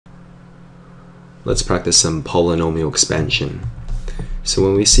Let's practice some polynomial expansion. So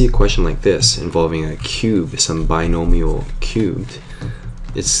when we see a question like this involving a cube, some binomial cubed,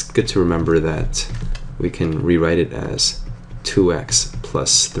 it's good to remember that we can rewrite it as 2x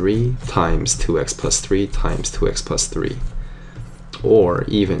plus 3 times 2x plus 3 times 2x plus 3, or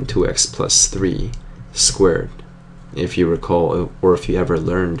even 2x plus 3 squared. If you recall, or if you ever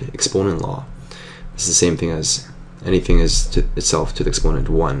learned exponent law, it's the same thing as anything is to itself to the exponent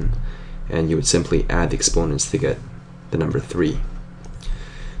 1, and you would simply add the exponents to get the number 3.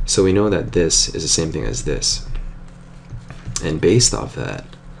 So we know that this is the same thing as this. And based off that,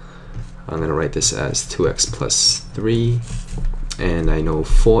 I'm going to write this as 2x plus 3, and I know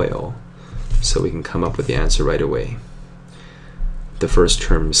FOIL, so we can come up with the answer right away. The first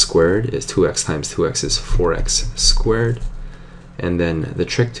term squared is 2x times 2x is 4x squared. And then the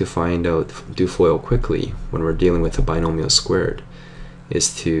trick to find out, do FOIL quickly when we're dealing with a binomial squared,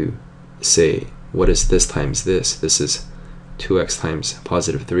 is to say, what is this times this? This is 2x times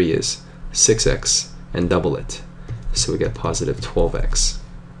positive 3 is 6x, and double it. So we get positive 12x.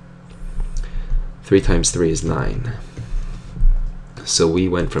 3 times 3 is 9. So we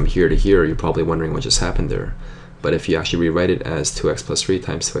went from here to here. You're probably wondering what just happened there. But if you actually rewrite it as 2x plus 3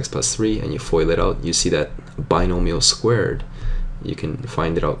 times 2x plus 3 and you FOIL it out, you see that binomial squared. You can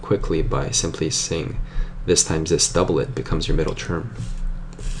find it out quickly by simply saying this times this, double it, becomes your middle term.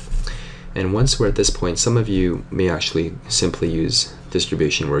 And once we're at this point, some of you may actually simply use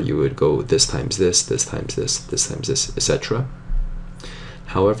distribution where you would go this times this, this times this, this times this, etc.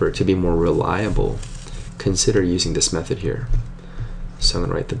 However, to be more reliable, consider using this method here. So I'm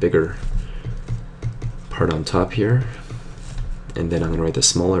going to write the bigger part on top here, and then I'm going to write the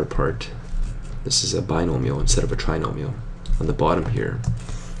smaller part. This is a binomial instead of a trinomial on the bottom here.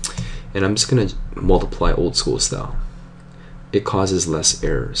 And I'm just going to multiply old school style. It causes less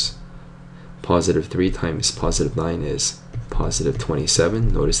errors. Positive 3 times positive 9 is positive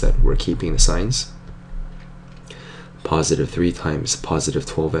 27. Notice that we're keeping the signs. Positive 3 times positive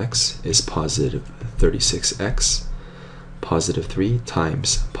 12x is positive 36x. Positive 3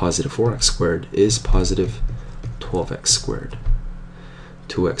 times positive 4x squared is positive 12x squared.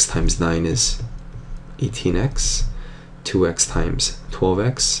 2x times 9 is 18x. 2x times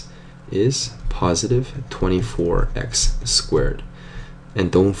 12x is positive 24x squared. And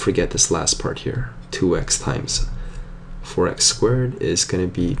don't forget this last part here. 2x times 4x squared is going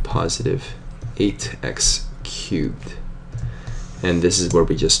to be positive 8x cubed. And this is where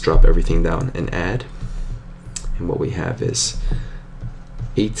we just drop everything down and add. And what we have is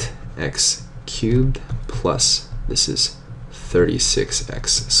 8x cubed plus, this is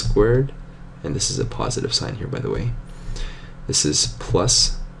 36x squared. And this is a positive sign here, by the way. This is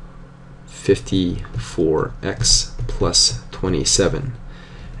plus 54x plus 27.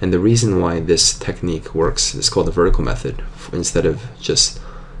 And the reason why this technique works is called the vertical method, instead of just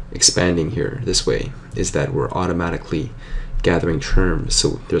expanding here this way, is that we're automatically gathering terms,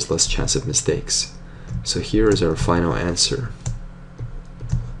 so there's less chance of mistakes. So here is our final answer.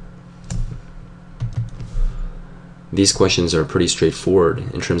 These questions are pretty straightforward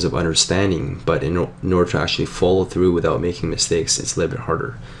in terms of understanding, but in order to actually follow through without making mistakes, it's a little bit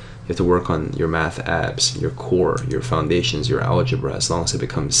harder. You have to work on your math abs, your core, your foundations, your algebra, as long as it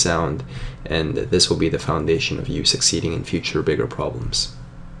becomes sound, and this will be the foundation of you succeeding in future bigger problems.